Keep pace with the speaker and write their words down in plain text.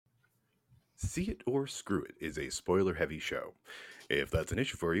See It or Screw It is a spoiler heavy show. If that's an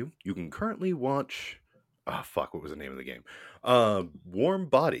issue for you, you can currently watch. Ah, fuck, what was the name of the game? Warm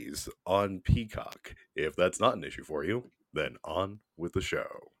Bodies on Peacock. If that's not an issue for you, then on with the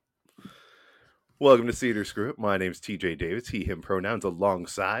show. Welcome to See It or Screw It. My name's TJ Davis, he, him pronouns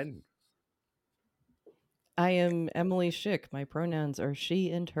alongside. I am Emily Schick. My pronouns are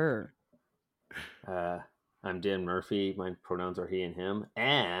she and her. I'm Dan Murphy. My pronouns are he and him.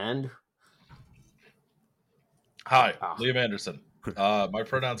 And hi, Liam Anderson. My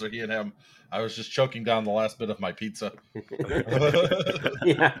pronouns are he and him. I was just choking down the last bit of my pizza.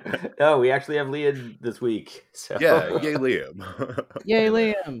 yeah. Oh, we actually have Liam this week. So. Yeah, yay Liam. Yay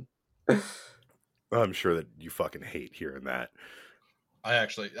Liam. I'm sure that you fucking hate hearing that. I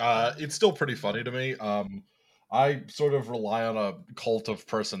actually, it's still pretty funny to me. I sort of rely on a cult of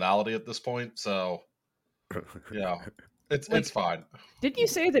personality at this point, so yeah, it's fine. Didn't you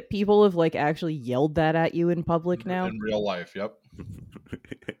say that people have actually yelled that at you in public now? In real life, yep.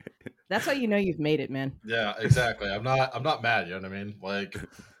 That's how you know you've made it, man. Yeah, exactly. I'm not mad, you know what I mean?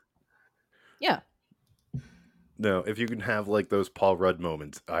 Yeah. No, if you can have those Paul Rudd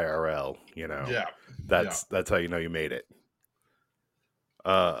moments IRL, Yeah. That's how you know you made it.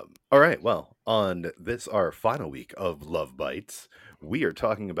 All right, well, on this our final week of Love Bites, we are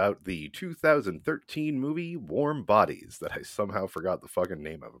talking about the 2013 movie Warm Bodies that I somehow forgot the fucking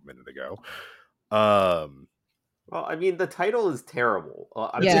name of a minute ago. Well, I mean, the title is terrible.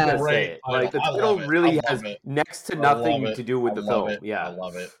 I'm Yeah. just gonna say it. The title really has next to nothing to do with the film. Yeah, I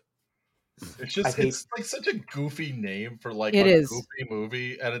love it. It's just it's such a goofy name for a goofy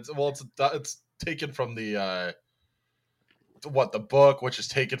movie, and it's taken from the the book, which is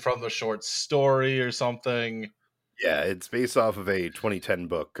taken from the short story or something. Yeah, it's based off of a 2010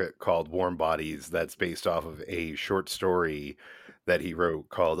 book called Warm Bodies. That's based off of a short story that he wrote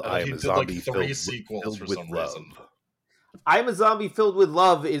called "I Am a Zombie Filled with Love." "I'm a Zombie Filled with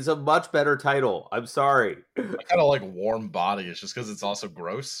Love" is a much better title. I'm sorry. I kind of like Warm Bodies just because it's also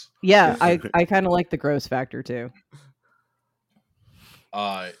gross. Yeah, I kind of like the gross factor too.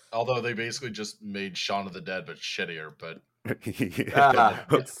 Although they basically just made Shaun of the Dead but shittier, but we're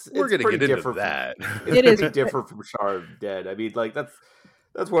gonna get into that. It is different from Shaun of the Dead. I mean,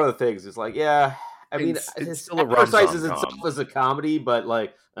 that's one of the things. It's yeah. I mean, it still a exercises itself as a comedy, but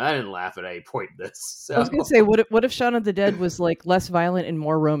I didn't laugh at any point in this. So. I was gonna say, what if Shaun of the Dead was less violent and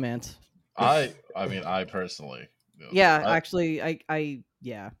more romance? I personally. Yeah, actually, I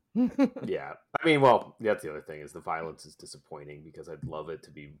yeah. Yeah. I mean, well, that's the other thing is the violence is disappointing because I'd love it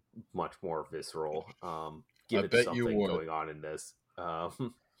to be much more visceral. Given something going on in this. Oh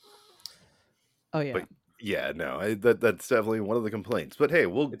yeah. But, yeah, no, that's definitely one of the complaints. But hey,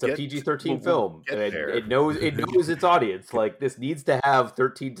 it's a PG-13 film. It knows its audience. This needs to have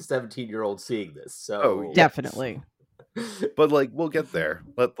 13 to 17-year-olds seeing this. So definitely. But we'll get there.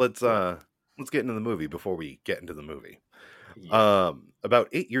 Let's get into the movie before we get into the movie. Yeah. About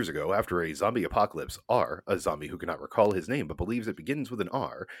 8 years ago, after a zombie apocalypse, R, a zombie who cannot recall his name but believes it begins with an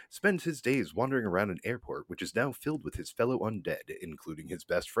R, spends his days wandering around an airport which is now filled with his fellow undead, including his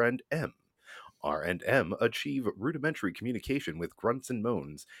best friend, M. R and M achieve rudimentary communication with grunts and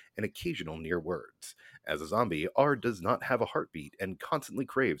moans and occasional near words. As a zombie, R does not have a heartbeat and constantly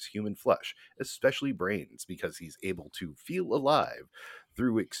craves human flesh, especially brains, because he's able to feel alive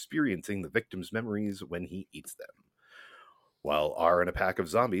through experiencing the victim's memories when he eats them. While R and a pack of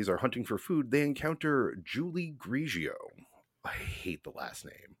zombies are hunting for food, they encounter Julie Grigio. I hate the last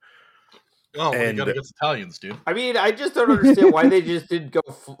name. Oh, you gotta get Italians, dude. I mean, I just don't understand why they just didn't go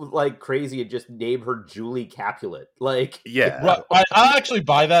crazy and just name her Julie Capulet. Yeah, I actually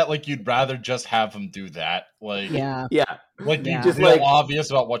buy that. You'd rather just have them do that. Yeah. Just feel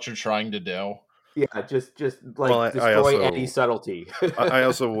obvious about what you're trying to do. Yeah, just destroy any subtlety. I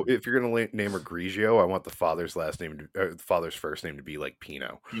also, if you're gonna name her Grigio, I want the father's father's first name to be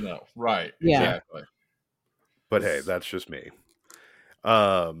Pino. Pino, right? Yeah. Exactly. But hey, that's just me.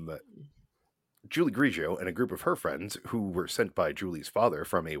 Julie Grigio and a group of her friends, who were sent by Julie's father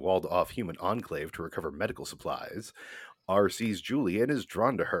from a walled-off human enclave to recover medical supplies, R sees Julie and is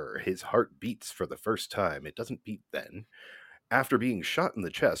drawn to her. His heart beats for the first time. It doesn't beat then. After being shot in the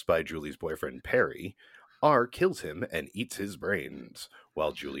chest by Julie's boyfriend, Perry, R kills him and eats his brains,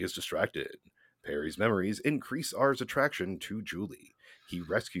 while Julie is distracted. Perry's memories increase R's attraction to Julie. He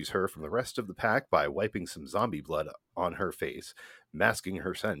rescues her from the rest of the pack by wiping some zombie blood on her face, masking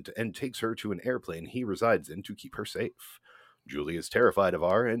her scent, and takes her to an airplane he resides in to keep her safe. Julie is terrified of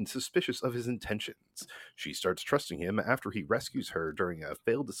R and suspicious of his intentions. She starts trusting him after he rescues her during a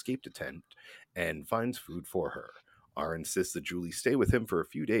failed escape attempt and finds food for her. R insists that Julie stay with him for a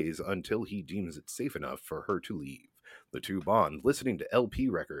few days until he deems it safe enough for her to leave. The two bond, listening to LP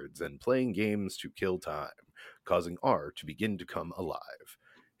records and playing games to kill time, causing R to begin to come alive.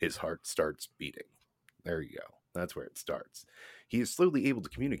 His heart starts beating. There you go. That's where it starts. He is slowly able to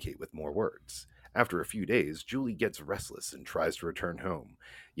communicate with more words. After a few days, Julie gets restless and tries to return home,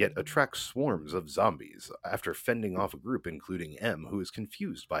 yet attracts swarms of zombies. After fending off a group including M, who is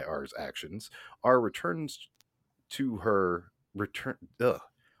confused by R's actions, R returns to her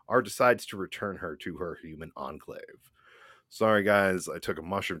R decides to return her to her human enclave. Sorry guys, I took a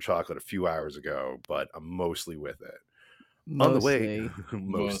mushroom chocolate a few hours ago, but I'm mostly with it. On the way,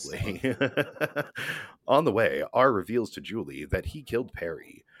 mostly. On the way, R reveals to Julie that he killed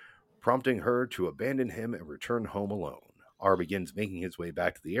Perry, prompting her to abandon him and return home alone. R begins making his way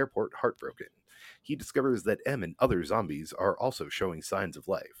back to the airport, heartbroken. He discovers that M and other zombies are also showing signs of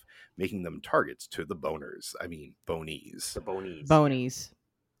life, making them targets to the boners. I mean, bonies. The bonies. Bonies.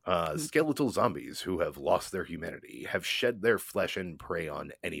 Skeletal zombies who have lost their humanity, have shed their flesh and prey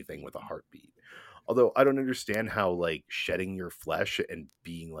on anything with a heartbeat. Although I don't understand how, like, shedding your flesh and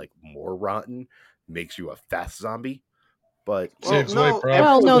being, like, more rotten makes you a fast zombie. But they're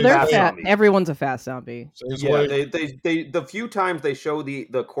fat. Everyone's a fast zombie. Yeah, they the few times they show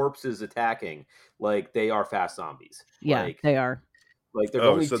the corpses attacking, like, they are fast zombies. Yeah, like, they are. Like, there's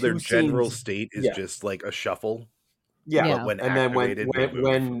only so two their general scenes. state is just like a shuffle. Yeah, when and then activated,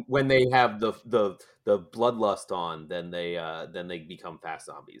 when they have the bloodlust on, then they become fast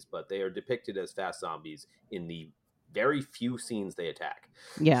zombies. But they are depicted as fast zombies in the very few scenes they attack.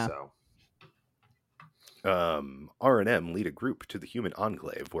 Yeah. So. R and M lead a group to the human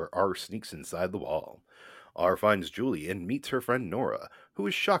enclave where R sneaks inside the wall. R finds Julie and meets her friend Nora, who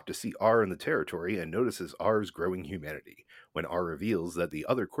is shocked to see R in the territory and notices R's growing humanity. When R reveals that the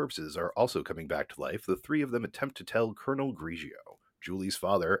other corpses are also coming back to life, the three of them attempt to tell Colonel Grigio, Julie's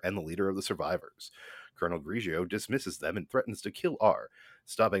father and the leader of the survivors. Colonel Grigio dismisses them and threatens to kill R,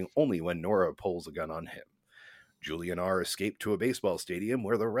 stopping only when Nora pulls a gun on him. Julie and R escape to a baseball stadium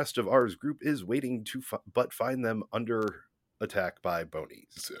where the rest of R's group is waiting to but find them under attack by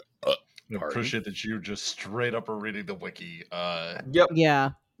bonies. I appreciate that you just straight up are reading the wiki. Yep.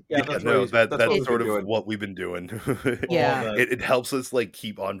 Yeah. That's sort of what we've been doing. Yeah. It helps us, like,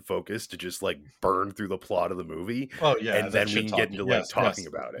 keep on focus to just, like, burn through the plot of the movie. Oh yeah, and then we can get into talking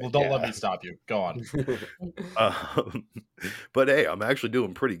about it. Well, don't let me stop you. Go on. But hey, I'm actually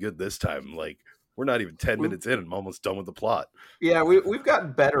doing pretty good this time. Like, we're not even 10 minutes in and I'm almost done with the plot. Yeah, we've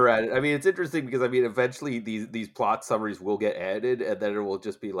gotten better at it. I mean, it's interesting because, I mean, eventually these plot summaries will get edited, and then it will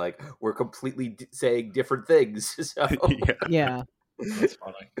just be like, we're completely saying different things. So. Yeah. That's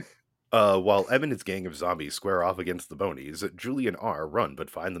funny. While Em and his gang of zombies square off against the bonies, Julie and R run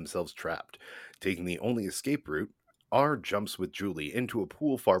but find themselves trapped. Taking the only escape route, R jumps with Julie into a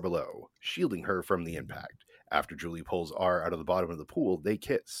pool far below, shielding her from the impact. After Julie pulls R out of the bottom of the pool, they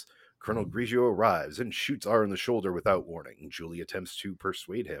kiss. Colonel Grigio arrives and shoots R in the shoulder without warning. Julie attempts to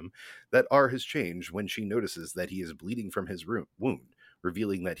persuade him that R has changed when she notices that he is bleeding from his wound,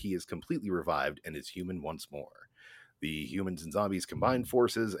 revealing that he is completely revived and is human once more. The humans and zombies combine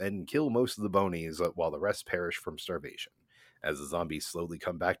forces and kill most of the bonies, while the rest perish from starvation, as the zombies slowly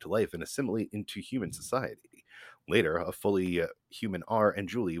come back to life and assimilate into human society. Later, a fully human R and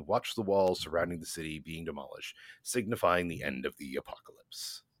Julie watch the walls surrounding the city being demolished, signifying the end of the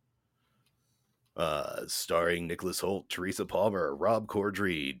apocalypse. Starring Nicholas Hoult, Teresa Palmer, Rob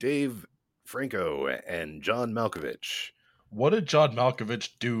Corddry, Dave Franco, and John Malkovich. What did John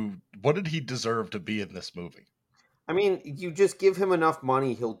Malkovich do? What did he deserve to be in this movie? I mean, you just give him enough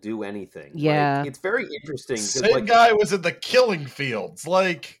money, he'll do anything. Yeah. Like, it's very interesting. Same guy was in The Killing Fields.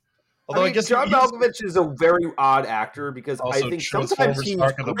 Like, although I guess John Malkovich is a very odd actor because I think sometimes he's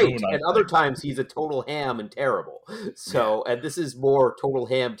great and other times he's a total ham and terrible. So, and this is more total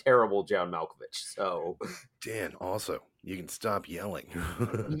ham, terrible John Malkovich. So, Dan, also, you can stop yelling.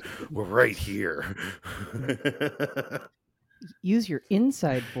 We're right here. Use your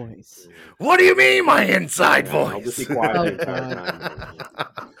inside voice. What do you mean, my inside voice? I'll just be quiet the entire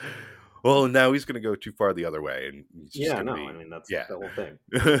time. Well, now he's going to go too far the other way, and I mean that's the whole thing.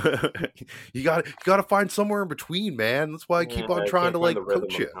 you got to find somewhere in between, man. That's why I keep on trying to like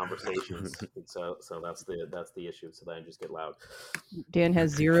coach you. Conversations. so that's the issue. So then I just get loud. Dan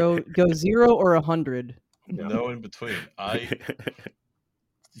has go 0 or 100. No in between.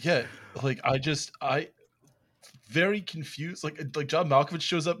 Very confused. Like John Malkovich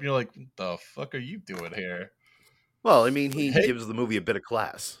shows up, and you're like, "What the fuck are you doing here?" Well, I mean, he gives the movie a bit of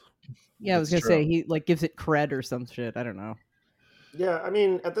class. Yeah, I was gonna say he like gives it cred or some shit. I don't know. Yeah, I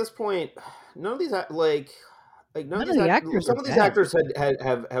mean, at this point, none of these Like none of these actors, some of these actors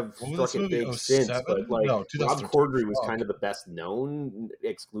have struck it big since, but like Rob Corddry was kind of the best known,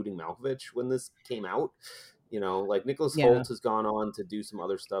 excluding Malkovich, when this came out. You know, like Nicholas Hoult has gone on to do some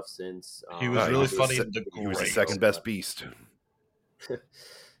other stuff since. He was really funny. He was the second best Beast.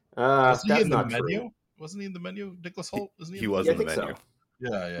 Was he in the menu? True. Wasn't he in the menu? Nicholas Hoult? He was in the menu.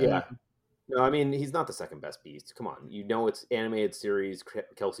 So. Yeah. No, I mean, he's not the second best Beast. Come on. You know it's animated series,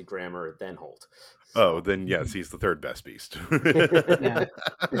 Kelsey Grammer, then Holt. Oh, then yes, he's the third best Beast.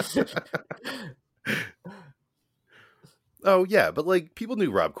 Oh, yeah, but, like, people knew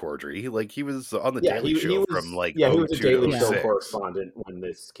Rob Corddry. Like, he was on the Daily Show from, like, he was a Daily Show correspondent when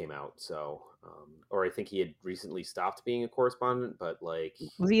this came out, so... or I think he had recently stopped being a correspondent, but like...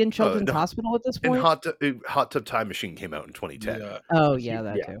 Was he in Children's Hospital at this point? Hot Tub Time Machine came out in 2010. Yeah. Oh, yeah,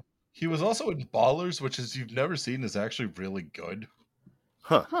 that too. He was also in Ballers, which is you've never seen, is actually really good.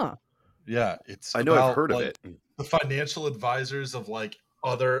 Huh. Yeah, it's I know I've heard of it. The financial advisors of like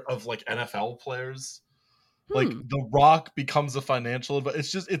NFL players. Like The Rock becomes a financial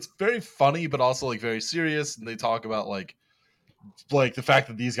advisor. It's very funny, but also like very serious. And they talk about like the fact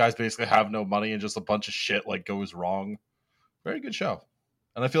that these guys basically have no money and just a bunch of shit like goes wrong. Very good show.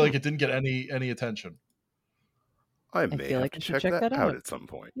 And I feel like it didn't get any attention. I may have to check that out at some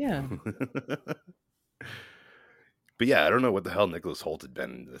point. Yeah. But yeah, I don't know what the hell Nicholas Hoult had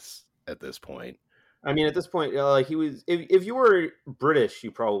been at this point. I mean, at this point, like he was. If you were British,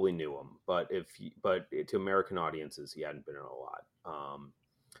 you probably knew him, but to American audiences, he hadn't been in a lot.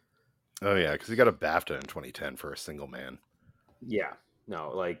 Oh yeah, because he got a BAFTA in 2010 for A Single Man. Yeah,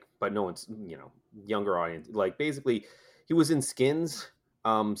 no, like, but no one's younger audience. Like, basically, he was in Skins.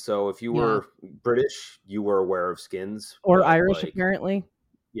 So if you were British, you were aware of Skins, or Irish, apparently.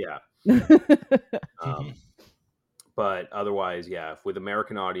 Yeah. But otherwise, with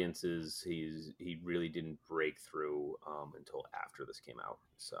American audiences, he really didn't break through until after this came out.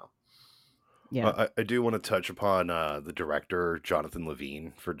 So, yeah, I do want to touch upon the director Jonathan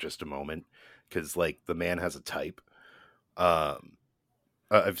Levine for just a moment, because like the man has a type.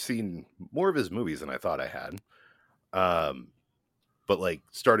 I've seen more of his movies than I thought I had. But like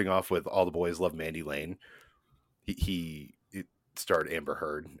starting off with All the Boys Love Mandy Lane, he starred Amber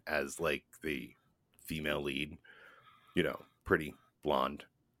Heard as like the female lead. Pretty blonde,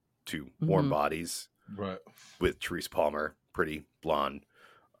 to Warm Bodies, right? With Therese Palmer, pretty blonde.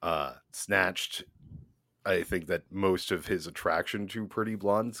 Snatched. I think that most of his attraction to pretty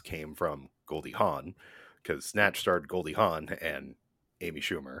blondes came from Goldie Hawn, because Snatch starred Goldie Hawn and Amy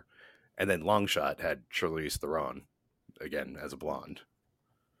Schumer, and then Long Shot had Charlize Theron again as a blonde.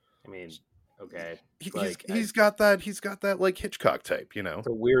 I mean, okay, he's got that like Hitchcock type, It's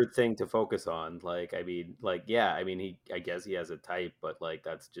a weird thing to focus on. Like, I mean, I guess he has a type, but like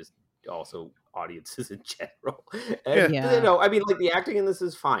that's just also audiences in general. And, I mean, like the acting in this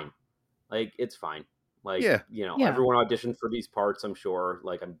is fine. Like, it's fine. Like, everyone auditioned for these parts, I'm sure.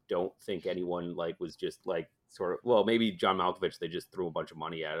 Like, I don't think anyone like was just like sort of, well, maybe John Malkovich, they just threw a bunch of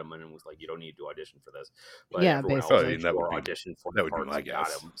money at him and was like, you don't need to audition for this. But everyone else auditioned for the parts and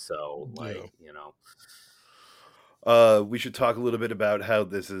got him. So, like, we should talk a little bit about how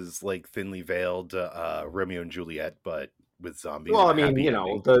this is like thinly veiled Romeo and Juliet, but with zombies. Well, I mean,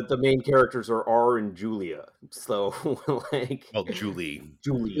 the main characters are R and Julia. So, like... Well, Julie.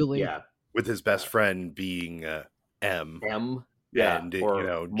 Yeah. With his best friend being M. Yeah. And,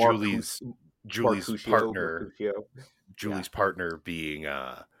 Julie's partner. Julie's partner being...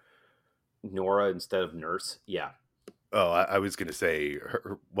 Nora instead of Nurse. Yeah. Oh, I was going to say,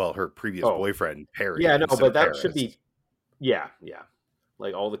 her previous boyfriend, Perry. Yeah, no, but that should be... Yeah.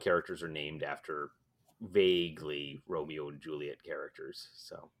 Like, all the characters are named after vaguely Romeo and Juliet characters.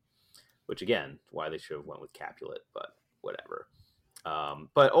 So, which, again, why they should have went with Capulet, but whatever.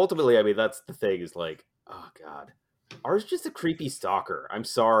 But ultimately, I mean, that's the thing is like, oh God, R's just a creepy stalker. I'm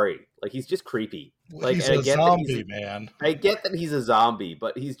sorry. Like, he's just creepy. Like, he's a zombie, man. I get that he's a zombie,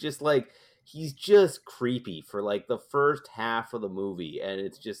 but he's just like, he's just creepy for like the first half of the movie. And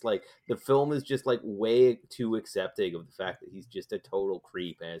it's just like, the film is just like way too accepting of the fact that he's just a total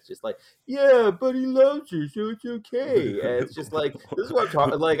creep. And it's just like, yeah, but he loves her, so it's okay. And it's just like, this is what I'm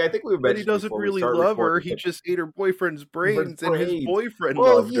talking, like, I think we mentioned, he doesn't really love her. He just ate her boyfriend's brains, and his boyfriend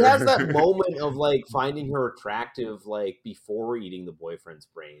loved her. Well, he has that moment of like finding her attractive, like before eating the boyfriend's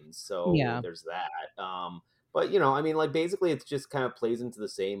brains. So there's that. But, I mean, like, basically it's just kind of plays into the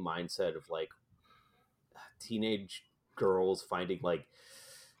same mindset of, like, teenage girls finding, like,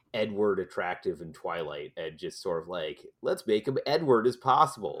 Edward attractive in Twilight, and just sort of like, let's make him Edward as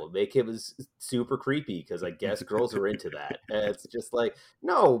possible, make him as super creepy, because I guess girls are into that. And it's just like,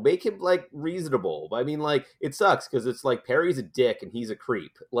 no, make him like reasonable. I mean, like, it sucks because it's like Perry's a dick and he's a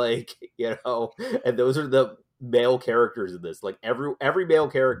creep, like, you know, and those are the male characters in this. Like every male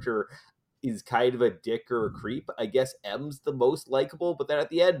character is kind of a dick or a creep. I guess M's the most likable, but then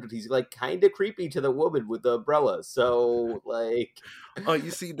at the end he's like kind of creepy to the woman with the umbrella. So like, you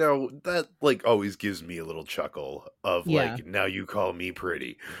see, now that like always gives me a little chuckle of like, now you call me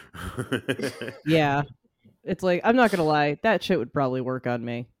pretty. Yeah, it's like, I'm not gonna lie, that shit would probably work on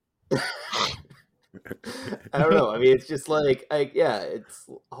me. I don't know. I mean, it's just like, it's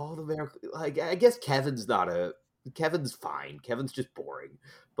all the American. Like, I guess Kevin's fine. Kevin's just boring.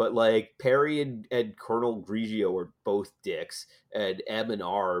 But like Perry and Colonel Grigio are both dicks, and M and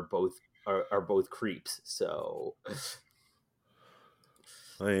R are both creeps. So,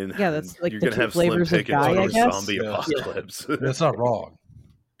 I mean, that's like you're the gonna have flavors Slim of guy, I Pickens guess. zombie apocalypse. That's not wrong.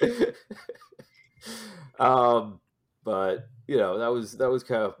 But you know, that was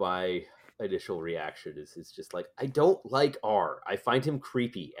kind of my initial reaction. Is just like, I don't like R. I find him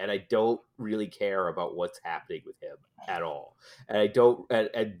creepy, and I don't really care about what's happening with him at all. And I don't.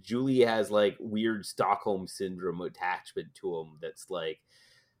 And Julie has like weird Stockholm syndrome attachment to him. That's like,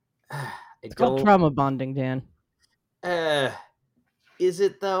 it's called trauma bonding, Dan. Is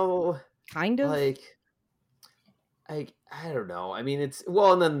it though? Kind of. Like, I don't know. I mean, it's,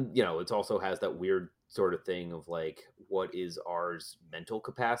 well, and then, you know, it also has that weird sort of thing of like, what is R's mental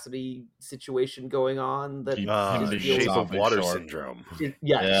capacity situation going on? That Shape of Water syndrome. Shape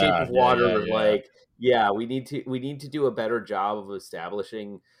of Water. Like, we need to do a better job of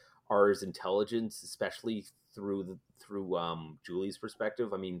establishing R's intelligence, especially through Julie's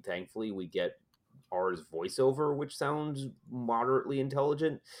perspective. I mean, thankfully we get R's voiceover, which sounds moderately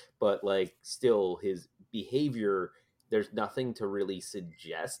intelligent, but like still his behavior, there's nothing to really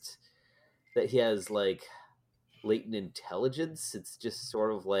suggest that he has like latent intelligence. It's just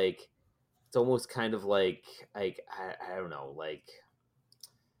sort of like, it's almost kind of like I don't know, like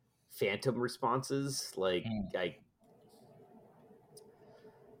phantom responses, like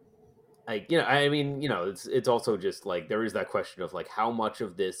you know, I mean, you know, it's also just like, there is that question of like, how much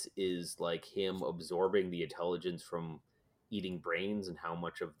of this is like him absorbing the intelligence from eating brains, and how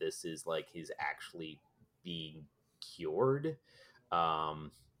much of this is like he's actually being cured.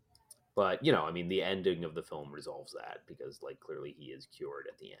 But you know, I mean, the ending of the film resolves that, because like clearly he is cured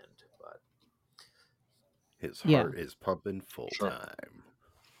at the end, but his heart is pumping full time.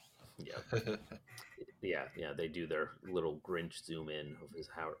 Yeah, they do their little Grinch zoom in of his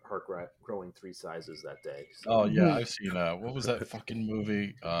heart growing 3 sizes that day. So. Oh yeah, I've seen what was that fucking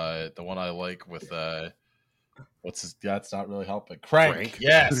movie? The one I like with what's his? That's not really helping. Crank.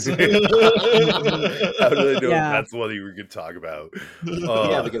 Yes. How did I know that's what you could talk about?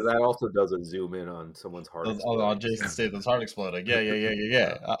 Yeah, because that also does a zoom in on someone's heart. On Jason Statham's heart exploding. Yeah.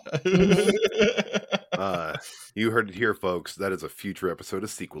 You heard it here, folks. That is a future episode of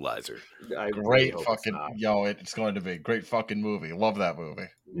Sequelizer. Great fucking it's going to be great fucking movie. Love that movie.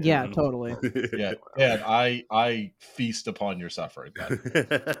 Yeah, totally. Yeah, and I feast upon your suffering.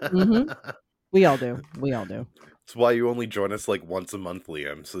 We all do. That's why you only join us like once a month,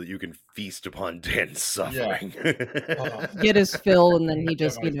 Liam, so that you can feast upon Dan's suffering. Get his fill, and then he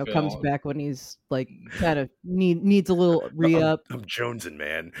just, comes back when he's like kind of needs a little re-up. I'm jonesing,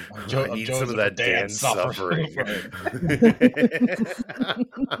 man. I need some of that Dan suffering.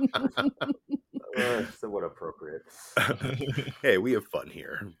 Somewhat appropriate. Hey, we have fun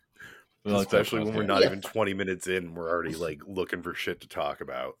here. Especially when we're not even 20 minutes in, we're already like looking for shit to talk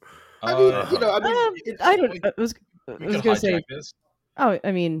about. I was gonna say,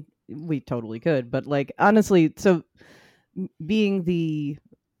 I mean, we totally could, but like, honestly, so being the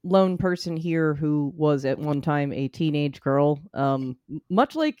lone person here who was at one time a teenage girl,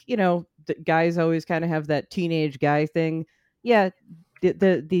 much like, guys always kind of have that teenage guy thing. Yeah.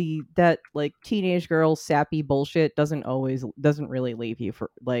 That like teenage girl sappy bullshit doesn't really leave you.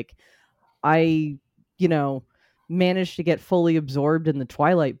 For like, I managed to get fully absorbed in the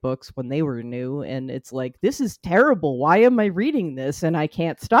Twilight books when they were new, and it's like, this is terrible. Why am I reading this? And I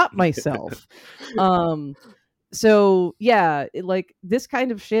can't stop myself. So yeah, like this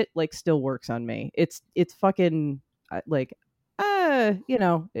kind of shit like still works on me. It's fucking like, I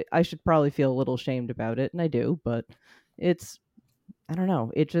should probably feel a little ashamed about it, and I do, but I don't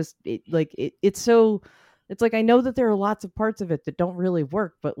know. It's so it's like I know that there are lots of parts of it that don't really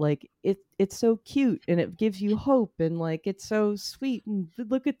work, but like it's so cute and it gives you hope and like it's so sweet and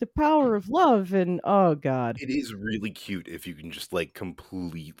look at the power of love and oh god. It is really cute if you can just like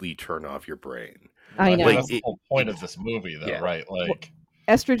completely turn off your brain. I know. Like, that's the whole point of this movie though, right? Like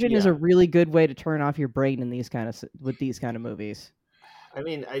estrogen is a really good way to turn off your brain in these kind of movies. I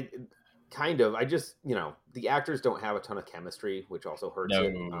mean, I just, the actors don't have a ton of chemistry, which also hurts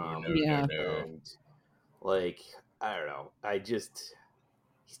it. And like, I don't know.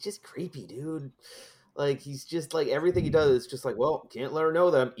 He's just creepy, dude. Like, he's just like, everything he does is just like, well, can't let her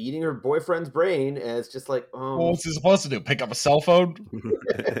know that I'm eating her boyfriend's brain. And it's just like, what's he supposed to do? Pick up a cell phone?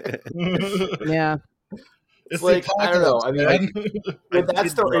 Yeah. It's like, I don't know. I mean, when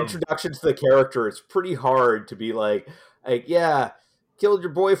that's their introduction to the character, it's pretty hard to be like, yeah, killed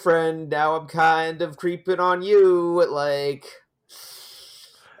your boyfriend. Now I'm kind of creeping on you. Like,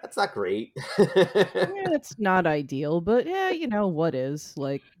 that's not great. It's not ideal, but yeah, what is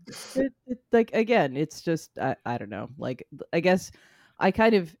like, like again, it's just I don't know. Like, I guess I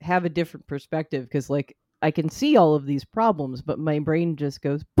kind of have a different perspective because like I can see all of these problems, but my brain just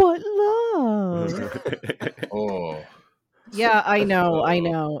goes, but love. Oh. Yeah, I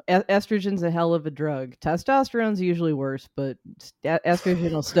know. Estrogen's a hell of a drug. Testosterone's usually worse, but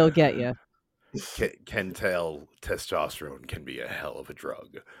estrogen will still get you. Can tell testosterone can be a hell of a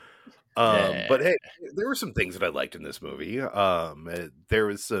drug. But hey, there were some things that I liked in this movie. There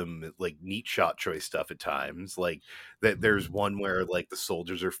was some like neat shot choice stuff at times. Like that, there's one where like the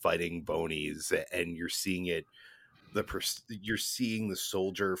soldiers are fighting bonies, and you're seeing it. You're seeing the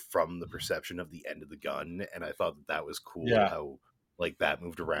soldier from the perception of the end of the gun, and I thought that was cool. Yeah. How like that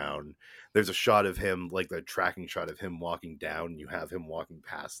moved around. There's a shot of him, like the tracking shot of him walking down. And you have him walking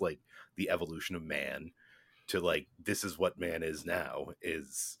past like the evolution of man to like this is what man is now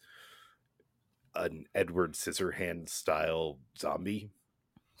is an Edward Scissorhands style zombie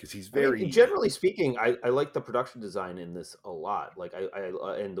because he's very generally speaking. I like the production design in this a lot. Like I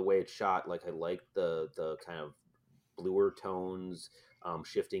and the way it's shot. Like I like the kind of bluer tones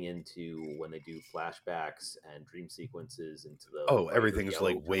shifting into when they do flashbacks and dream sequences into the everything's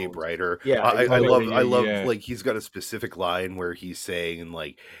like way brighter. Yeah, I love like he's got a specific line where he's saying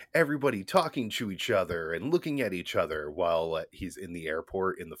like everybody talking to each other and looking at each other while he's in the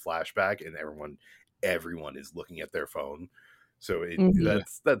airport in the flashback, and everyone is looking at their phone. So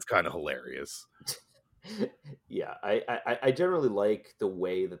that's kind of hilarious. Yeah, I generally like the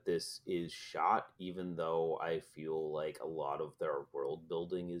way that this is shot, even though I feel like a lot of their world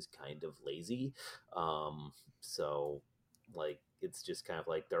building is kind of lazy. So like it's just kind of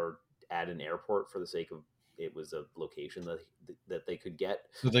like they're at an airport for the sake of it was a location that they could get,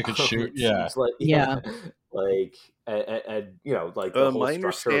 that they could shoot. Like and like the whole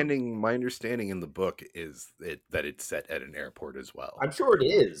my understanding in the book is that it's set at an airport as well. I'm sure it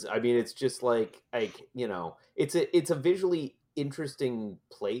is. I mean, it's just like it's a visually interesting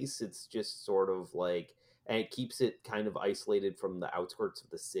place. It's just sort of like, and it keeps it kind of isolated from the outskirts of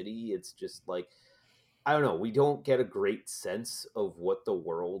the city. It's just like, I don't know. We don't get a great sense of what the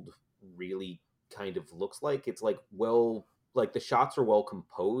world really kind of looks like. It's like, well, like the shots are well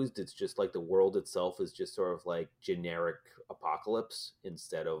composed. It's just like the world itself is just sort of like generic apocalypse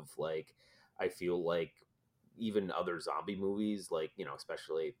instead of like, I feel like even other zombie movies, like,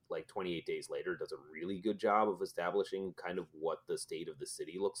 especially like 28 Days Later does a really good job of establishing kind of what the state of the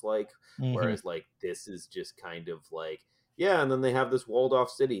city looks like. Mm-hmm. Whereas like this is just kind of like, yeah, and then they have this walled off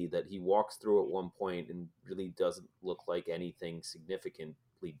city that he walks through at one point and really doesn't look like anything significantly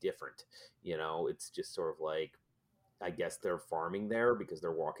different. It's just sort of like, I guess they're farming there because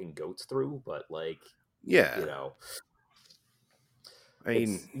they're walking goats through, but like, I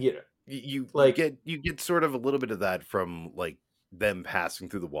mean, you get sort of a little bit of that from like them passing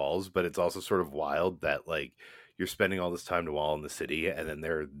through the walls, but it's also sort of wild that like you're spending all this time to wall in the city, and then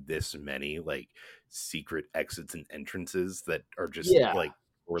there are this many like secret exits and entrances that are just like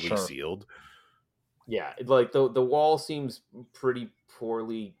poorly sealed. Yeah, like the wall seems pretty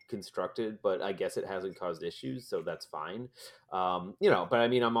poorly constructed, but I guess it hasn't caused issues, so that's fine. But I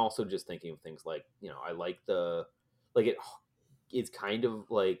mean, I'm also just thinking of things like, I like it's kind of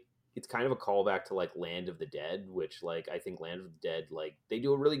a callback to like Land of the Dead, which like I think Land of the Dead, like they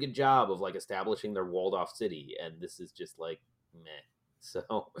do a really good job of like establishing their walled off city, and this is just like meh.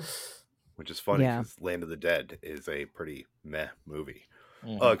 So, which is funny because Land of the Dead is a pretty meh movie.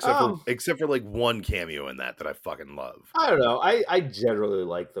 Except for like one cameo in that I fucking love. I don't know. I generally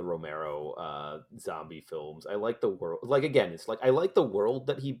like the Romero zombie films. I like the world. Like again, it's like I like the world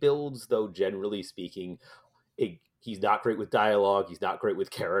that he builds, though generally speaking, he's not great with dialogue. He's not great with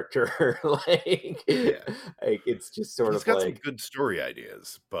character. like it's just sort he's of got like some good story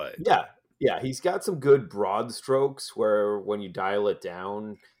ideas, but yeah, he's got some good broad strokes where when you dial it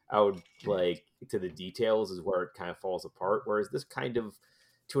down out like to the details is where it kind of falls apart. Whereas this kind of,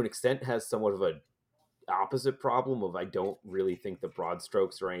 to an extent, has somewhat of a opposite problem of I don't really think the broad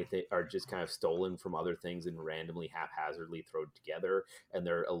strokes or anything are just kind of stolen from other things and randomly haphazardly thrown together, and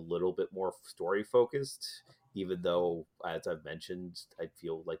they're a little bit more story focused, even though, as I've mentioned, I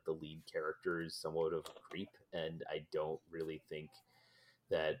feel like the lead character is somewhat of a creep, and I don't really think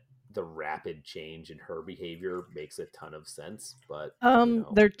that the rapid change in her behavior makes a ton of sense. But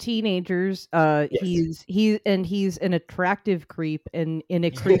they're teenagers. Yes. He's an attractive creep, and in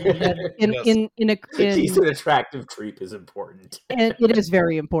a creep that he's an attractive creep is important, and it is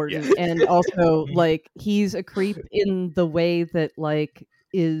very important. Yeah. And also, like, he's a creep in the way that like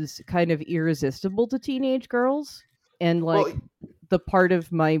is kind of irresistible to teenage girls, and like. Well, the part of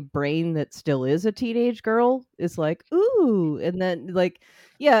my brain that still is a teenage girl is like, ooh. And then like,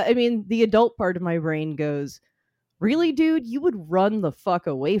 yeah, I mean, the adult part of my brain goes, really, dude, you would run the fuck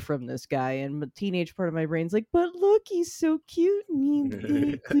away from this guy. And the teenage part of my brain's like, but look, he's so cute. And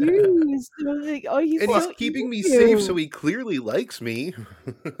he's so like, oh, he's and so he's keeping me safe, so he clearly likes me.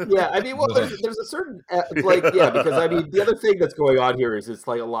 Yeah, I mean, well, there's a certain, like, yeah, because I mean, the other thing that's going on here is it's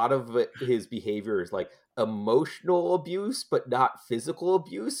like a lot of his behavior is like emotional abuse, but not physical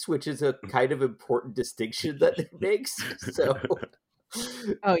abuse, which is a kind of important distinction that it makes. So,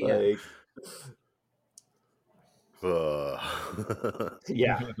 oh, yeah. Like,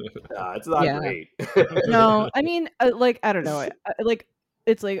 yeah, it's not great. No, I mean, like, I don't know, like,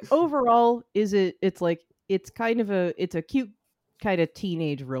 it's like overall, it's like it's kind of it's a cute kind of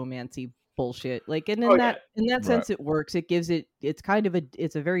teenage romancy bullshit. Like, and in that sense, it works. It gives it's kind of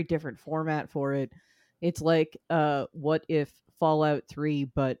it's a very different format for it. It's like, what if Fallout 3,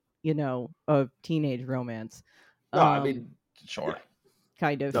 but a teenage romance? No, I mean, sure.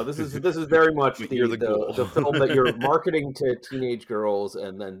 Kind of. No, this is very much the film that you're marketing to teenage girls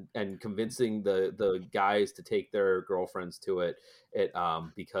and convincing the guys to take their girlfriends to it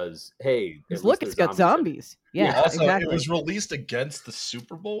because hey, look, it's got zombies. Yeah, also, exactly. It was released against the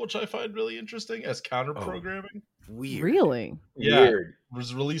Super Bowl, which I find really interesting as counter programming. Weird. Really? Yeah, weird. It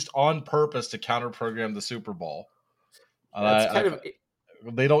was released on purpose to counter program the Super Bowl. That's kind of.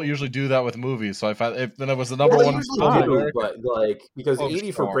 They don't usually do that with movies, so I found then it was the number one. But like because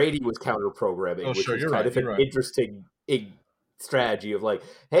 80 for Brady was counter programming, which is kind of an interesting strategy of like,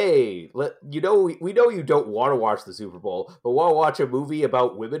 hey, we know you don't want to watch the Super Bowl, but want to watch a movie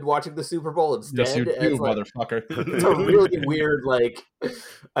about women watching the Super Bowl instead. Yes, you do, motherfucker. It's a really weird like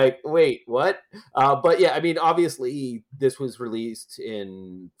wait, what? But yeah, I mean, obviously this was released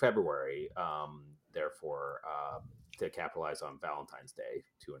in February, therefore. To capitalize on Valentine's Day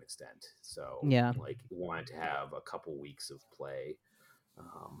to an extent, so like wanted to have a couple weeks of play.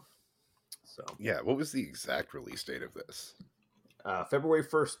 So yeah, what was the exact release date of this? February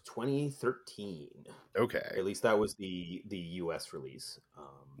 1st, 2013. Okay, at least that was the US release.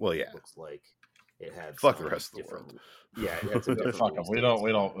 Well, yeah, looks like it had fuck the rest of the world. Yeah, it's a fuck them. We don't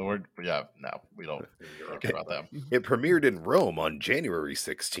care about them. It premiered in Rome on January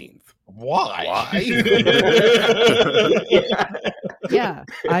 16th. Why? Yeah,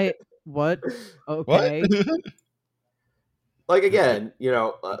 what? Okay. What? Like again,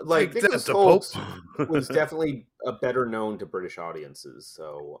 like Nicholas Hoult was definitely better known to British audiences.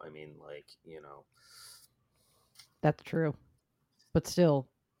 So I mean, like that's true, but still,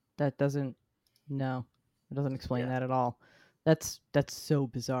 that doesn't. No. It doesn't explain that at all. That's so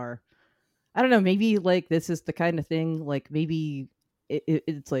bizarre. I don't know. Maybe like this is the kind of thing. Like maybe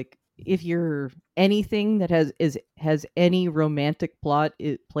it's like if you're anything that has any romantic plot,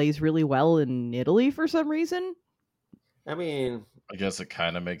 it plays really well in Italy for some reason. I mean, I guess it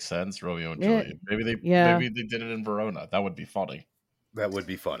kind of makes sense. Romeo and Juliet. Maybe they did it in Verona. That would be funny. That would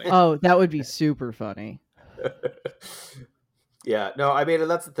be funny. Oh, that would be super funny. Yeah, no, I mean, and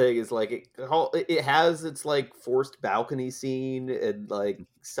that's the thing is like it has its like forced balcony scene and like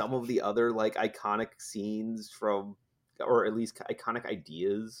some of the other like iconic scenes from, or at least iconic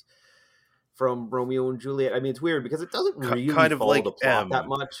ideas from Romeo and Juliet. I mean, it's weird because it doesn't really kind of follow like the plot that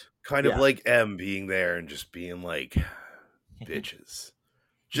much. Kind of like M being there and just being like, bitches.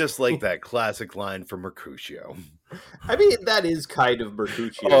 Just like that classic line from Mercutio. I mean, that is kind of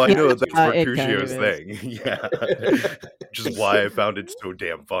Mercutio. Oh, I know that's Mercutio's thing. Yeah. Which is why I found it so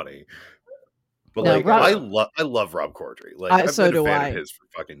damn funny. But no, I love Rob Corddry. Like I've been a fan of his for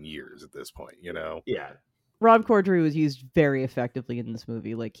fucking years at this point, Yeah. Rob Corddry was used very effectively in this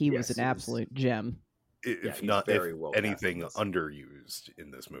movie. Like he was an absolute gem. if anything, underused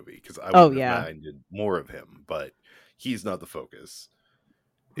in this movie, because I would have minded more of him, but he's not the focus.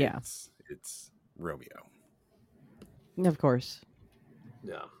 It's Romeo. Of course.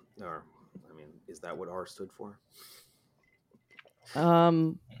 Yeah. Or, I mean, is that what R stood for?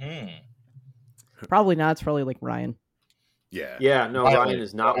 Probably not. It's probably like Ryan. Yeah. Yeah. No, Ryan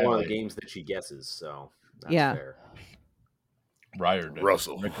is not one of the games that she guesses. So that's fair.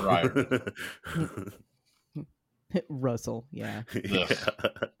 Russell. Rick Riordan. Russell, yeah.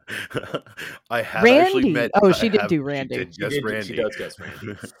 I have Randy. Actually met. She did do Randy. She did guess Randy. She does guess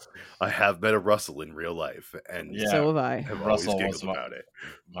Randy. I have met a Russell in real life, and so have I. Russell was about it.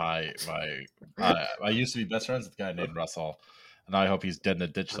 I used to be best friends with a guy named Russell, and I hope he's dead in a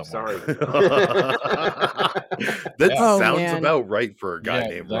ditch somewhere. Sorry. That sounds about right for a guy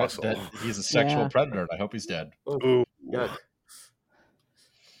named Russell. He's a sexual predator, and I hope he's dead. Ooh. Yuck.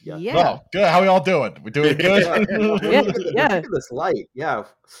 Yeah. Well, good. How we all doing? We doing good? Yeah. Look at this light. Yeah.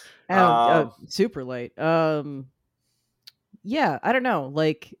 Super light. Yeah. I don't know.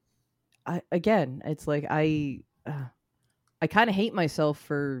 Like, it's like I kind of hate myself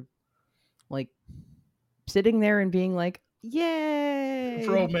for like sitting there and being like, "Yay,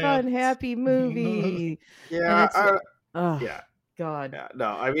 fun, happy movie." Yeah. Yeah. God. Yeah, no,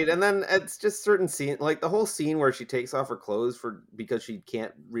 I mean, and then it's just certain scene, like the whole scene where she takes off her clothes because she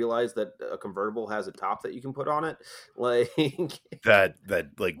can't realize that a convertible has a top that you can put on it. Like that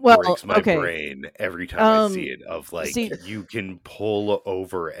breaks my brain every time I see it. Of like, you can pull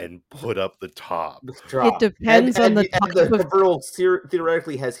over and put up the top. It depends on the type of convertible.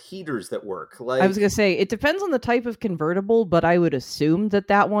 Theoretically, has heaters that work. Like I was gonna say, it depends on the type of convertible, but I would assume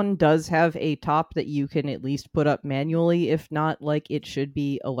that one does have a top that you can at least put up manually, if not. Like it should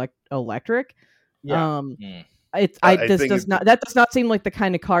be electric. Yeah. That does not seem like the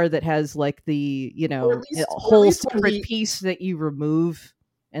kind of car that has like the whole separate piece that you remove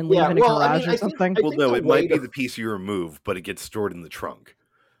and leave in a garage or something. It might be the piece you remove, but it gets stored in the trunk.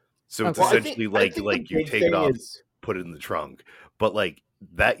 So it's essentially like you take it off, put it in the trunk. But like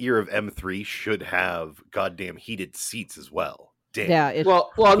that year of M3 should have goddamn heated seats as well. Damn. Yeah. This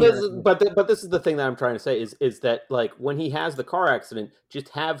is the thing that I'm trying to say is that like when he has the car accident, just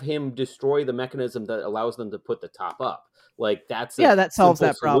have him destroy the mechanism that allows them to put the top up. Like that solves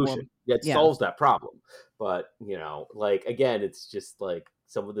that problem. That solves that problem. But like again, it's just like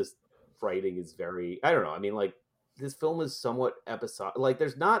some of this writing is very, I don't know. I mean, like this film is somewhat episodic. Like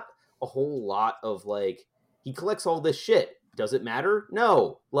there's not a whole lot of like he collects all this shit. Does it matter?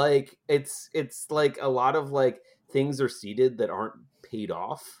 No. Like it's like a lot of like things are seeded that aren't paid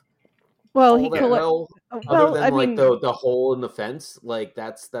off. Well, other than the hole in the fence, like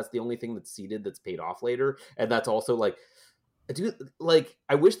that's the only thing that's seeded that's paid off later, and that's also like, I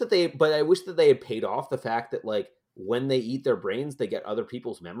wish that they had paid off the fact that like when they eat their brains, they get other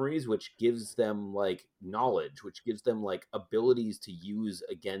people's memories, which gives them like knowledge, which gives them like abilities to use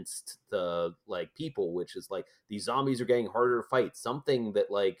against the like people, which is like these zombies are getting harder to fight. Something that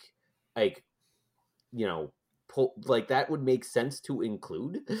like like that would make sense to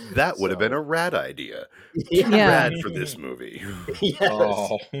include. That would have been a rad idea. Rad for this movie.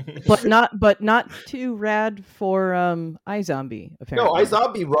 Yes. but not too rad for iZombie, apparently. No,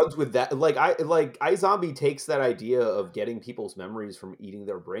 iZombie runs with that. Like iZombie takes that idea of getting people's memories from eating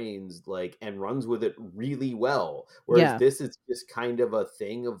their brains and runs with it really well. Whereas this is just kind of a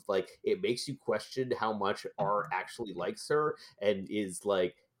thing of like it makes you question how much R actually likes her and is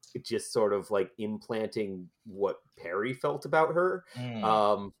like just sort of like implanting what Perry felt about her.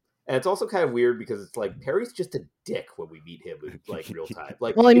 And it's also kind of weird because it's like Perry's just a dick when we meet him in like real time.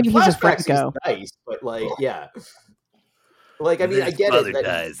 Like, well, I mean, he's a Franco. He's nice, but like, yeah. Like, I mean, I get it. Father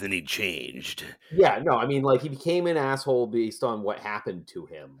dies, and he changed. Yeah, no, I mean, like he became an asshole based on what happened to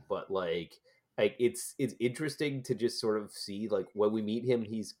him, but like it's interesting to just sort of see like when we meet him,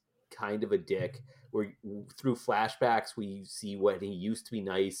 he's kind of a dick. Where through flashbacks we see when he used to be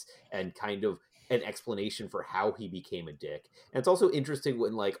nice and kind of an explanation for how he became a dick. And it's also interesting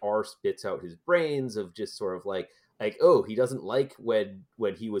when like R spits out his brains of just sort of like oh, he doesn't like when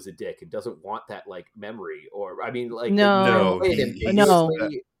he was a dick and doesn't want that like memory, or I mean like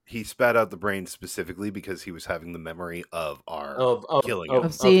he spat out the brains specifically because he was having the memory of R killing him.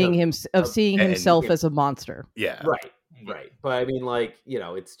 Of seeing himself as a monster. Yeah. Right. But I mean like,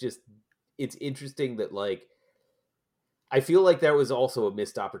 it's interesting that like I feel like there was also a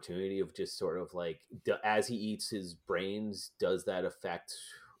missed opportunity of just sort of like as he eats his brains, does that affect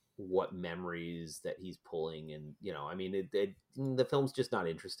what memories that he's pulling? And I mean the film's just not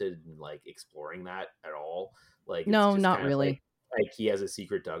interested in like exploring that at all. Like no, not really. Like he has a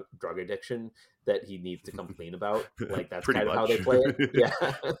secret drug addiction that he needs to complain about. Like that's kind of how they play it.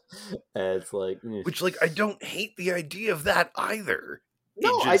 Yeah. And it's like which like I don't hate the idea of that either.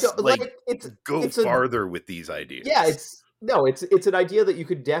 No, I don't like it's go farther with these ideas. Yeah, it's an idea that you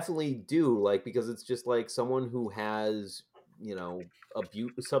could definitely do, like, because it's just like someone who has, you know,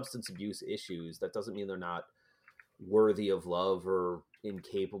 substance abuse issues. That doesn't mean they're not worthy of love or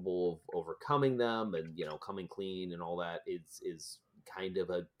incapable of overcoming them, and you know, coming clean and all that is kind of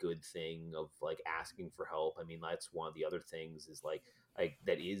a good thing of like asking for help. I mean, that's one of the other things is like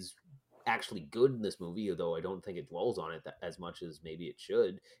that is actually good in this movie, although I don't think it dwells on it as much as maybe it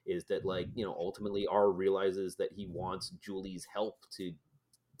should, is that like, you know, ultimately R realizes that he wants Julie's help to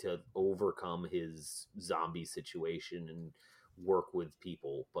overcome his zombie situation and work with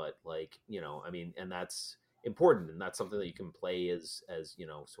people. But like, you know, I mean, and that's important, and that's something that you can play as you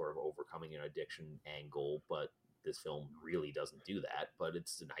know, sort of overcoming an addiction angle. But this film really doesn't do that, but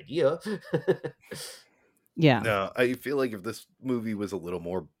it's an idea. Yeah. No, I feel like if this movie was a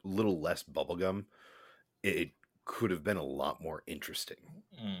little less bubblegum, it could have been a lot more interesting.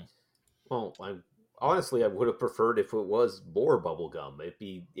 Well, honestly, I would have preferred if it was more bubblegum.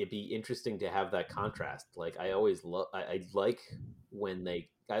 It'd be interesting to have that contrast. Like I always I like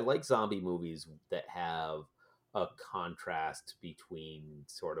zombie movies that have a contrast between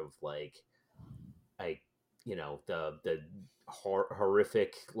sort of like you know, the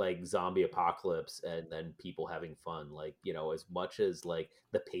horrific like zombie apocalypse and then people having fun. Like, you know, as much as like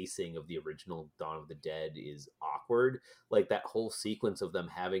the pacing of the original Dawn of the Dead is awkward, like that whole sequence of them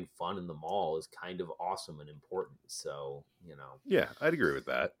having fun in the mall is kind of awesome and important. So, you know, yeah, I'd agree with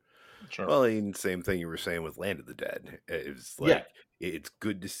that. Sure. Well, I mean, same thing you were saying with Land of the Dead. It's like it's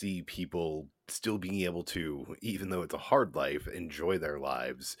good to see people still being able to, even though it's a hard life, enjoy their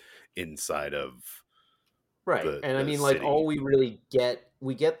lives inside of right. And I mean, city. like all we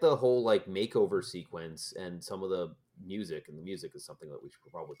get the whole like makeover sequence and some of the music, and the music is something that we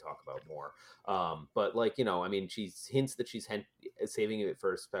should probably talk about more. But like, you know, I mean, she hints that she's saving it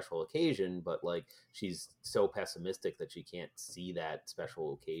for a special occasion, but like she's so pessimistic that she can't see that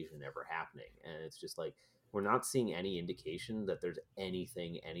special occasion ever happening. And it's just like, we're not seeing any indication that there's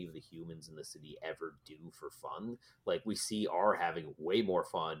anything any of the humans in the city ever do for fun. Like we see R having way more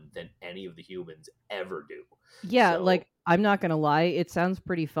fun than any of the humans ever do. Yeah, so, like I'm not gonna lie, it sounds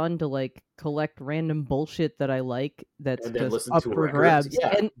pretty fun to like collect random bullshit that I like that's just up for grabs,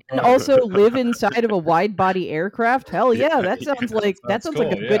 and also live inside of a wide body aircraft. Hell yeah, that sounds like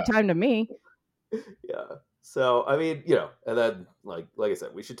a good time to me. Yeah. So I mean, you know, and then like I said,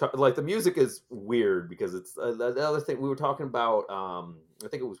 we should talk. Like the music is weird because it's the other thing we were talking about. I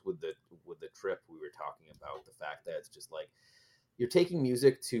think it was with the trip we were talking about the fact that it's just like you're taking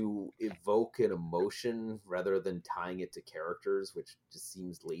music to evoke an emotion rather than tying it to characters, which just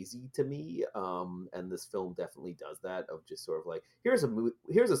seems lazy to me. And this film definitely does that, of just sort of like, here's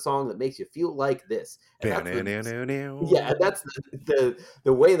a song that makes you feel like this. And that's the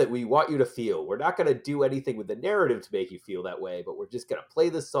way that we want you to feel. We're not going to do anything with the narrative to make you feel that way, but we're just going to play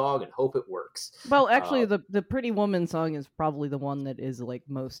this song and hope it works. Well, actually, the Pretty Woman song is probably the one that is like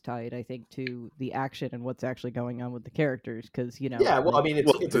most tied, I think, to the action and what's actually going on with the characters, because you know. Yeah, well, I mean,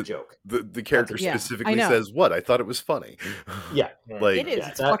 it's a joke. The character specifically says, "What? I thought it was funny." Yeah, like it is.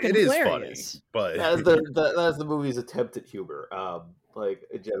 It's fucking hilarious. Funny, but that's the movie's attempt at humor. Like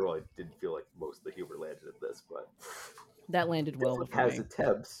in general, I didn't feel like most of the humor landed in this, but that landed well. It has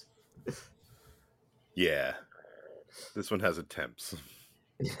attempts. Yeah, this one has attempts.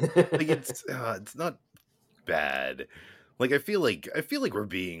 Like it's not bad. Like I feel like we're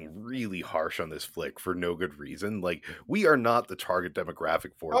being really harsh on this flick for no good reason. Like we are not the target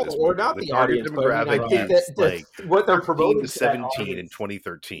demographic for this movie. We're not the target demographic. I think is like what they're promoting to 17 in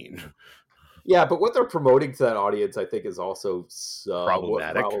 2013. Yeah, but what they're promoting to that audience, I think, is also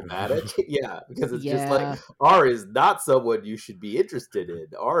problematic. Yeah, because it's just like R is not someone you should be interested in.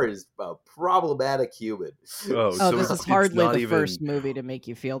 R is a problematic human. So this is hardly the first movie to make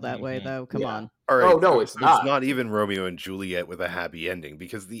you feel that way, though. Come on. All right. Oh no, it's not. It's not even Romeo and Juliet with a happy ending,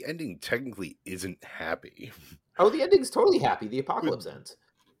 because the ending technically isn't happy. Oh, the ending's totally happy. The apocalypse ends.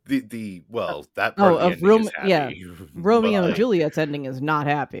 That part of the ending is happy. Yeah, Romeo and Juliet's ending is not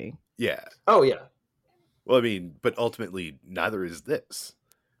happy. Yeah. Oh yeah. Well, I mean, but ultimately, neither is this,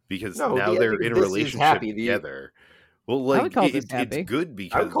 because now they're in a relationship together. Well, like it's good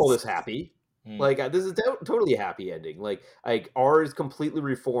because I would call this happy. Like this is totally a happy ending. Like R is completely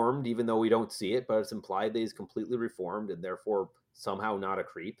reformed, even though we don't see it, but it's implied that he's completely reformed, and therefore somehow not a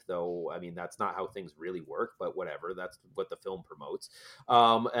creep, though. I mean, that's not how things really work, but whatever. That's what the film promotes.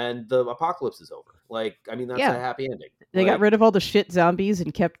 And the apocalypse is over. Like, I mean, that's a happy ending. They got rid of all the shit zombies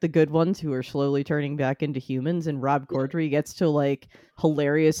and kept the good ones who are slowly turning back into humans. And Rob Corddry gets to like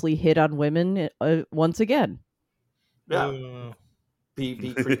hilariously hit on women once again. Yeah.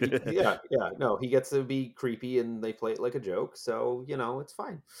 Be creepy. yeah. No, he gets to be creepy, and they play it like a joke. So it's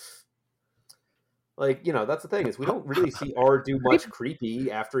fine. Like, that's the thing, is we don't really see R do much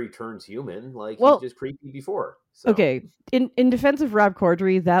creepy after he turns human. Like, he's just creepy before. So. Okay, in defense of Rob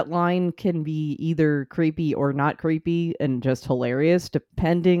Corddry, that line can be either creepy or not creepy and just hilarious,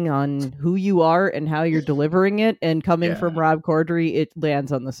 depending on who you are and how you're delivering it. And coming from Rob Corddry, it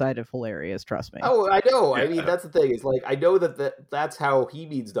lands on the side of hilarious, trust me. Oh, I know. Yeah. I mean, that's the thing, is like, I know that's how he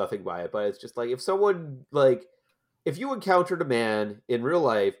means nothing by it, but it's just like, if someone, like, if you encountered a man in real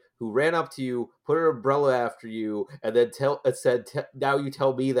life who ran up to you, put an umbrella after you, and then said, now you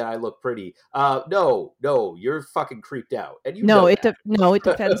tell me that I look pretty. No, you're fucking creeped out. And it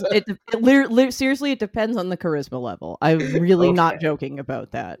depends. Seriously, it depends on the charisma level. I'm really not joking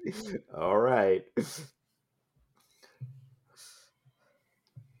about that. All right.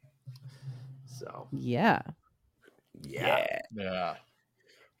 So. Yeah.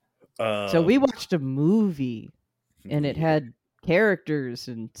 So we watched a movie, and it had characters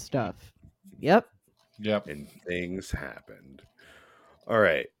and stuff. Yep. And things happened. All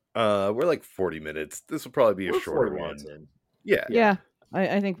right. We're like 40 minutes. This will probably be a shorter one. Yeah.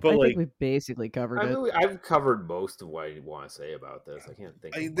 I think we basically covered it. I've covered most of what I want to say about this. I can't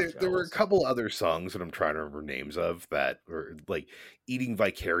think of there were a couple other songs that I'm trying to remember names of that were like Eating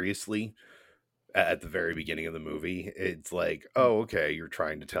Vicariously at the very beginning of the movie. It's like, oh, okay, you're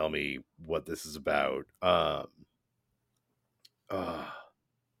trying to tell me what this is about.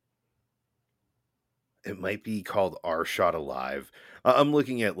 It might be called R Shot Alive. I'm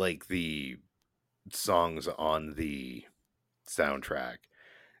looking at like the songs on the soundtrack,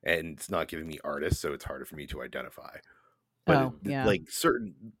 and it's not giving me artists, so it's harder for me to identify. But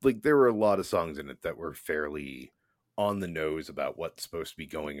there were a lot of songs in it that were fairly on the nose about what's supposed to be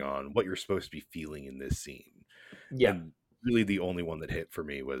going on, what you're supposed to be feeling in this scene. Yeah. And really the only one that hit for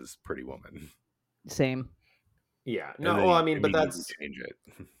me was Pretty Woman. Same. Yeah. No, well, I mean, but that's change it.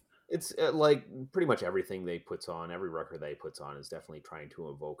 It's like pretty much everything they puts on, every record they puts on is definitely trying to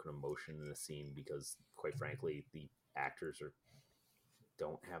evoke an emotion in the scene, because quite frankly, the actors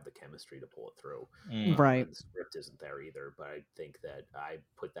don't have the chemistry to pull it through. Right. The script isn't there either, but I think that I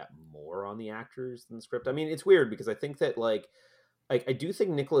put that more on the actors than the script. I mean, it's weird because I think that I do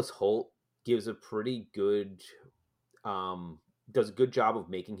think Nicholas Hoult gives a pretty good does a good job of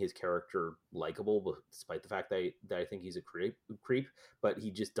making his character likable, despite the fact that I think he's a creep, but he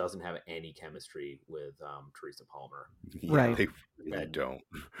just doesn't have any chemistry with Teresa Palmer. Yeah, right. They really don't.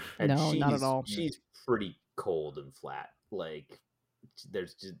 And no, not at all. She's pretty cold and flat. Like,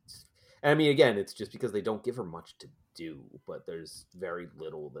 there's just, I mean, again, it's just because they don't give her much to do, but there's very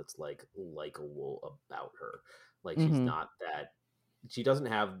little that's like likable about her. Like, she's not that. She doesn't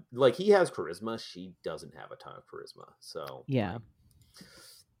have, like, he has charisma. She doesn't have a ton of charisma. So yeah.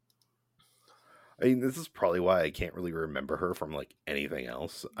 I mean, this is probably why I can't really remember her from like anything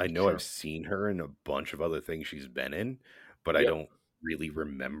else. I know I've seen her in a bunch of other things she's been in, but I don't really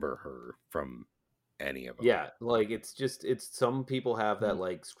remember her from any of them. Yeah, like it's some people have that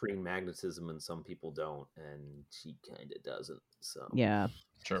like screen magnetism and some people don't, and she kind of doesn't. So yeah,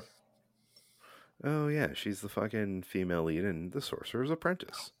 sure. Oh yeah, she's the fucking female lead in The Sorcerer's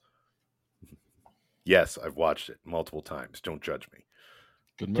Apprentice. Yes, I've watched it multiple times. Don't judge me.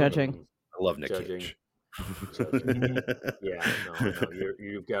 Good movie. Judging. I love Nick Cage. Yeah, no,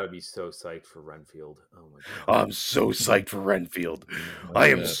 you've got to be so psyched for Renfield. Oh my god, I'm so psyched for Renfield. I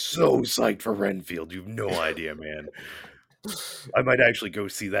am so psyched for Renfield. You have no idea, man. I might actually go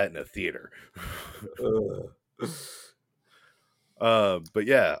see that in a theater. But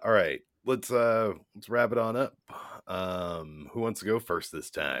yeah, all right. Let's wrap it on up. Who wants to go first this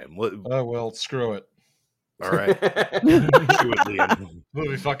time? Well, screw it. All right. Do it, Liam.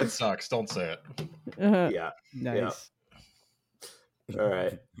 Movie fucking sucks. Don't say it. Yeah. Nice. Yeah.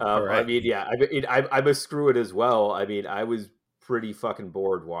 All right. I mean, yeah. I must screw it as well. I mean, I was pretty fucking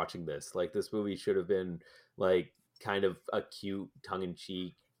bored watching this. Like, this movie should have been like kind of a cute,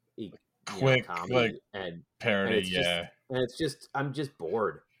 tongue-in-cheek, quick comedy like and parody. And it's just, I'm just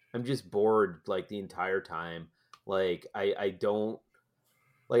bored. I'm just bored like the entire time. Like I don't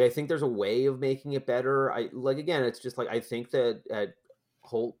like. I think there's a way of making it better. Again, it's just like I think that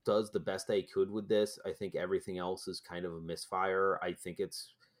Hoult does the best they could with this. I think everything else is kind of a misfire. I think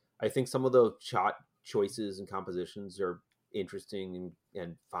some of the shot choices and compositions are interesting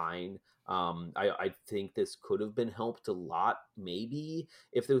and fine. I think this could have been helped a lot, maybe,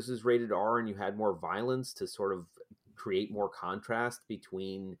 if this was rated R and you had more violence to sort of create more contrast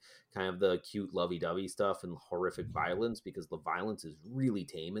between kind of the cute lovey-dovey stuff and horrific violence, because the violence is really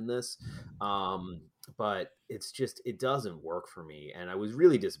tame in this. But it's just, it doesn't work for me, and I was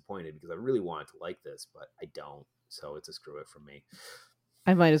really disappointed because I really wanted to like this, but I don't, so it's a screw it from me.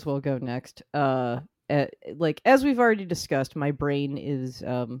 I might as well go next. Like, as we've already discussed, my brain is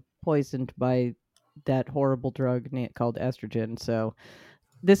poisoned by that horrible drug called estrogen, so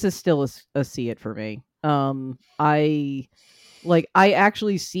this is still a see it for me. I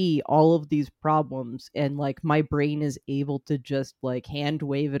actually see all of these problems, and like my brain is able to just like hand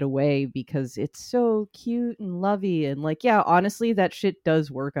wave it away because it's so cute and lovey, and like, yeah, honestly, that shit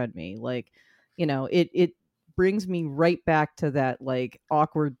does work on me. Like, you know, it brings me right back to that like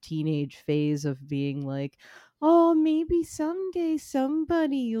awkward teenage phase of being like, oh, maybe someday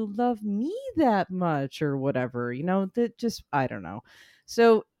somebody will love me that much or whatever, you know, that just, I don't know.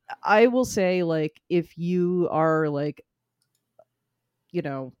 So I will say, like, if you are like, you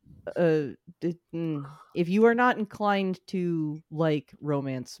know, if you are not inclined to like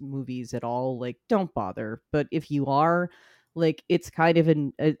romance movies at all, like, don't bother. But if you are, like, it's kind of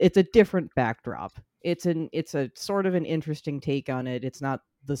it's a different backdrop. It's a sort of an interesting take on it. It's not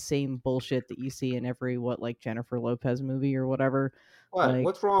the same bullshit that you see in every like Jennifer Lopez movie or whatever. What? Like,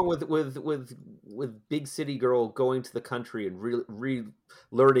 What's wrong with big city girl going to the country and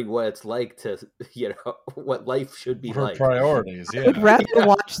learning what it's like to, you know, what life should be her like? Priorities. Yeah. I would rather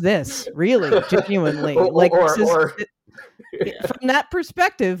watch this, really, genuinely. From that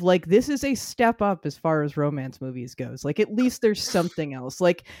perspective, like, this is a step up as far as romance movies goes. Like, at least there's something else.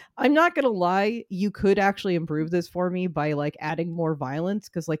 Like, I'm not gonna lie, you could actually improve this for me by like adding more violence,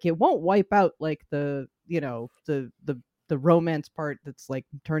 because like it won't wipe out like the, you know, the romance part that's like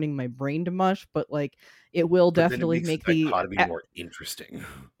turning my brain to mush, but like it will definitely make the dichotomy more interesting,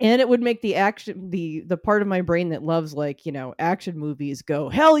 and it would make the action, the part of my brain that loves, like, you know, action movies go,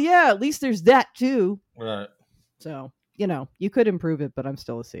 hell yeah, at least there's that too. Right. So, you know, you could improve it, but I'm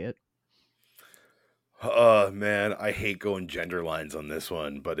still a see it. Man, I hate going gender lines on this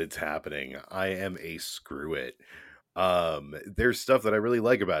one, but it's happening. I am a screw it. There's stuff that I really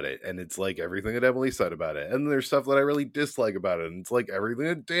like about it, and it's like everything that Emily said about it, and there's stuff that I really dislike about it, and it's like everything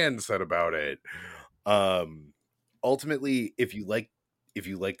that Dan said about it. Ultimately, if you like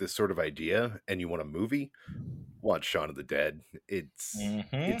this sort of idea and you want a movie, watch Shaun of the Dead. It's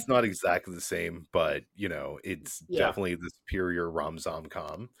not exactly the same, but you know, it's definitely the superior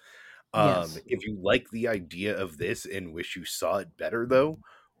rom-com. Yes. If you like the idea of this and wish you saw it better, though,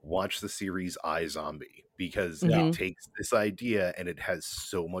 watch the series iZombie, because it takes this idea and it has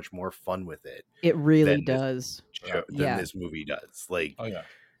so much more fun with it. It really does. Than this movie does. Like,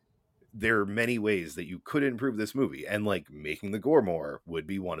 there are many ways that you could improve this movie, and like making the gore more would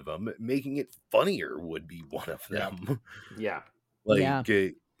be one of them. Making it funnier would be one of them. Yeah.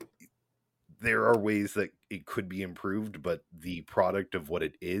 There are ways that it could be improved, but the product of what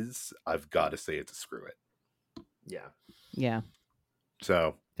it is, I've got to say it's a screw it. Yeah.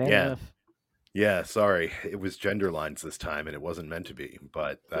 So, fair enough. Yeah, sorry. It was gender lines this time, and it wasn't meant to be,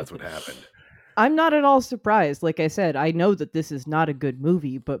 but that's what happened. I'm not at all surprised. Like I said, I know that this is not a good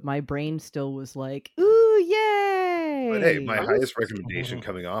movie, but my brain still was like, ooh, yay! But hey, my highest recommendation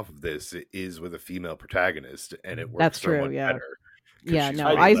coming off of this is with a female protagonist, and it works so much better. Yeah, no,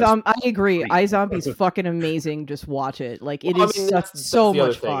 I agree. iZombie's fucking amazing. Just watch it. Like, it is so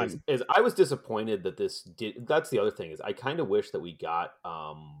much fun. Is I was disappointed that this did. That's the other thing, is I kind of wish that we got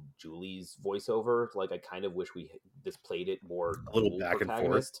Julie's voiceover. Like, I kind of wish this played it more a little back and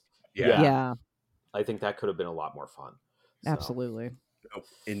forth. Yeah. I think that could have been a lot more fun. So. Absolutely.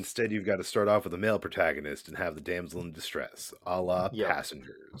 Instead, you've got to start off with a male protagonist and have the damsel in distress, a la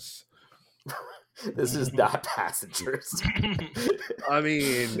Passengers. This is not Passengers. I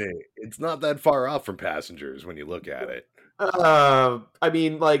mean, it's not that far off from Passengers when you look at it. I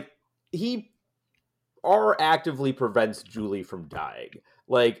mean, like, he actively prevents Julie from dying.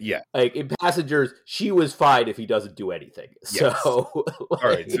 Like, like in Passengers, she was fine if he doesn't do anything. Yes. So, all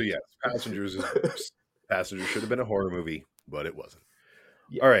right. So yes, Passengers is worse. Passengers should have been a horror movie, but it wasn't.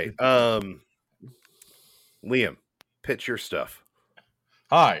 Yeah. All right. Liam, pitch your stuff.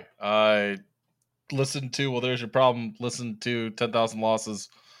 Hi. I listened to Well, There's Your Problem. Listen to 10,000 Losses.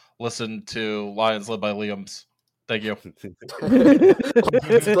 Listen to Lions Led by Liam's. Thank you. I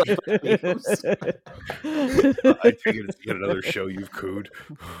figured it's yet another show you've cooed.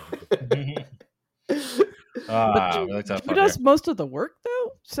 Joe does most of the work,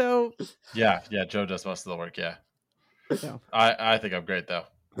 though. So yeah, Joe does most of the work. Yeah. So. I think I'm great though.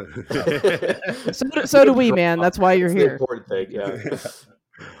 so do we, man. That's why you're here. The important thing, yeah.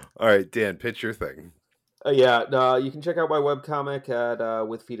 All right, Dan, pitch your thing. You can check out my webcomic at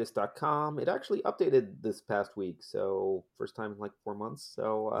withfetus.com. It actually updated this past week, so first time in like 4 months.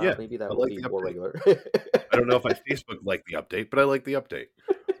 So maybe that will be more regular. I don't know if my Facebook liked the update, but I like the update.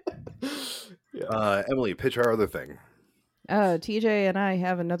 Emily, pitch our other thing. TJ and I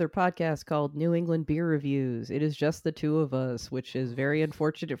have another podcast called New England Beer Reviews. It is just the two of us, which is very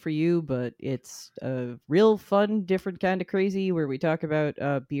unfortunate for you, but it's a real fun, different kind of crazy where we talk about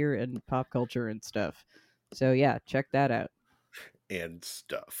beer and pop culture and stuff. So yeah, check that out. And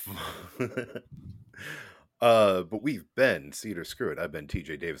stuff. But we've been Cedar Screw It. I've been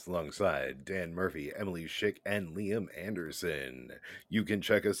TJ Davis alongside Dan Murphy, Emily Schick, and Liam Anderson. You can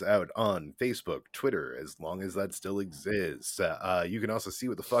check us out on Facebook, Twitter, as long as that still exists. You can also see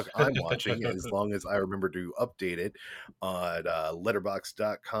what the fuck I'm watching as long as I remember to update it on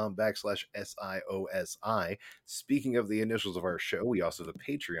letterboxd.com/SIOSI. Speaking of the initials of our show, we also have a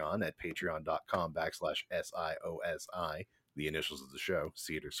Patreon at patreon.com/SIOSI. The initials of the show,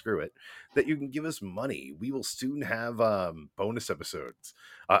 See It or Screw It, that you can give us money. We will soon have bonus episodes.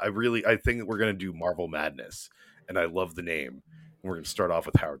 I think that we're going to do Marvel Madness, and I love the name. We're going to start off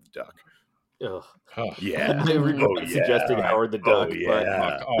with Howard the Duck. Ugh. Yeah. Suggesting Howard the Duck.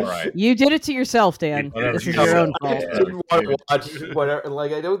 But, all right. You did it to yourself, Dan. This is your own fault. I didn't want to watch whatever.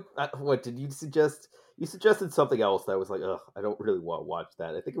 Like, what did you suggest? You suggested something else that was like, ugh, I don't really want to watch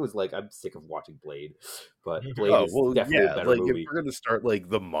that. I think it was like, I'm sick of watching Blade, but Blade is definitely a better movie. If we're going to start like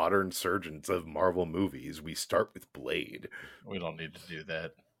the modern surgeons of Marvel movies, we start with Blade. We don't need to do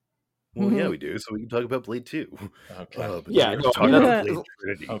that. Well, yeah, we do. So we can talk about Blade 2. Okay. Talk about Blade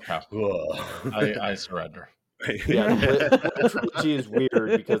Trinity. Okay. I surrender. Blade Trinity is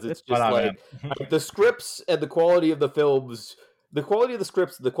weird because it's just like the scripts and the quality of the films. The quality of the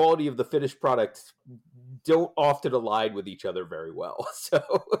scripts, the quality of the finished product don't often align with each other very well. So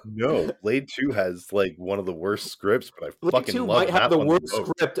no, Blade 2 has like one of the worst scripts, but I Blade fucking 2 love might have the worst most.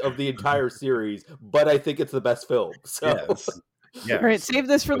 script of the entire series, but I think it's the best film. So. Yes. All right, save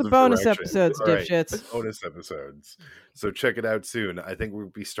this for the bonus episodes, dipshits. Right, bonus episodes. So check it out soon. I think we'll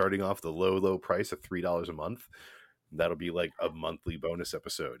be starting off the low price of $3 a month. That'll be like a monthly bonus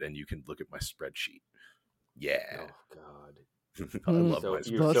episode, and you can look at my spreadsheet. Yeah. Oh God. I love my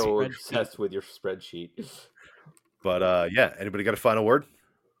spreadsheet. You're so obsessed with your spreadsheet. But anybody got a final word?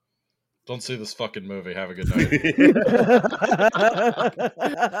 Don't see this fucking movie. Have a good night.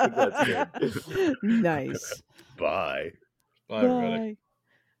 That's good. Nice. Bye. Bye, everybody.